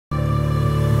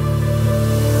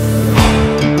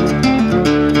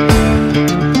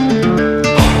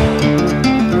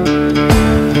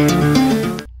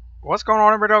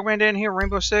Waterbury Dogman Dan here,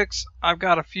 Rainbow Six. I've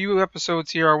got a few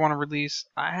episodes here I want to release.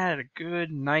 I had a good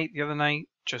night the other night,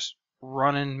 just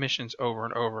running missions over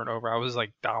and over and over. I was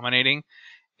like dominating,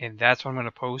 and that's what I'm going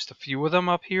to post a few of them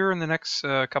up here in the next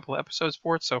couple of episodes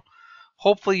for it. So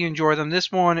hopefully you enjoy them.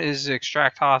 This one is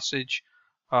Extract Hostage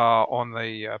on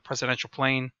the presidential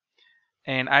plane,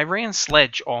 and I ran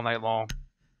Sledge all night long.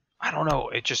 I don't know,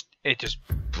 it just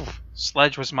poof,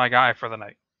 Sledge was my guy for the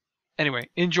night. Anyway,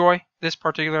 enjoy this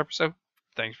particular episode.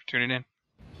 Thanks for tuning in.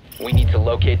 We need to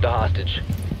locate the hostage.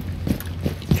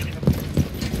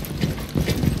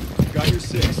 Got your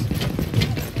 6.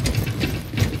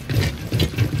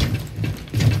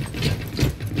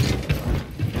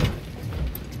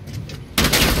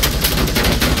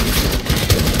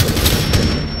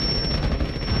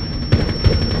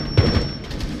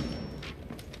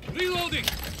 Reloading!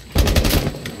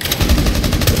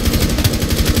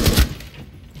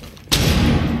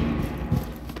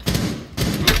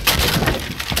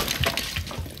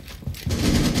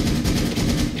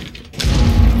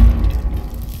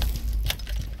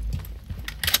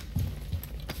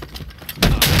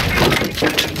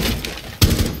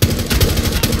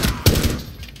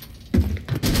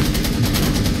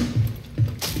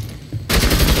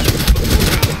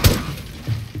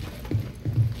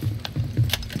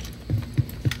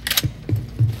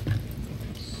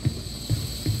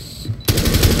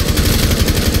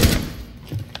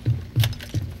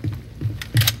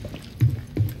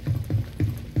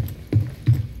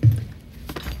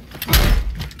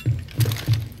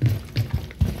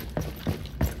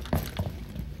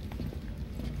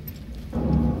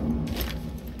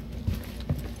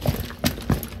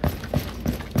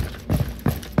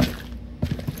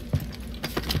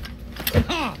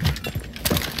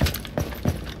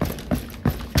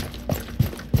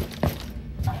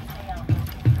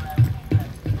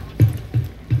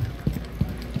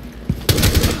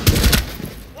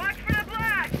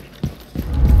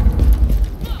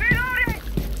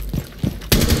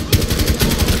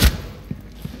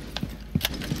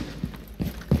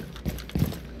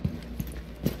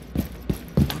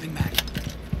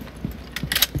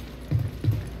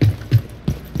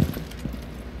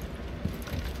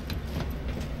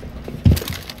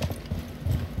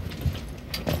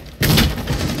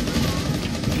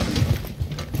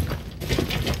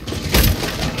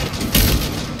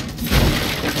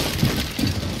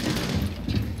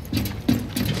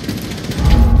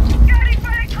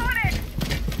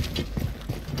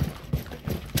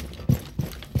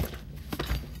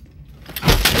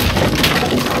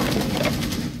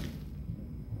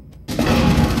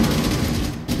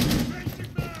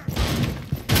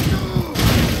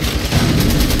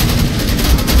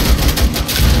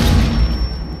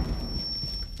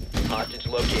 Hostage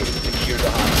located. Secure the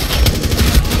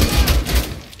hostage.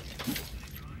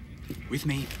 With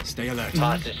me. Stay alert.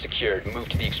 Hostage secured. Move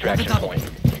to the extraction point.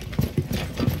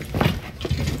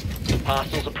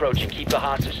 Hostiles approaching. Keep the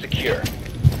hostage secure.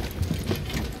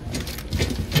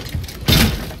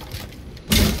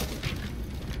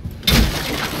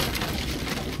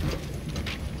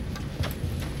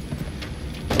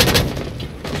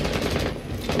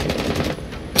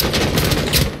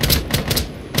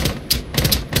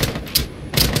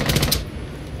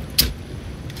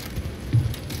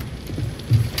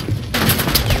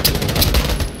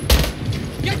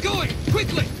 Get going!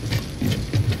 Quickly!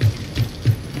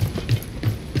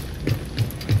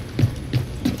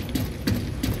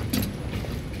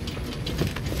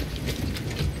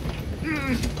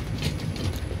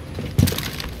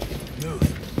 Move.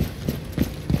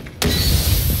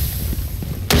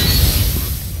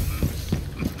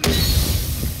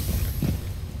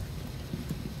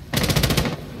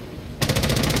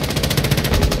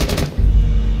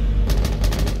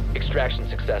 Extraction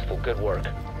successful. Good work.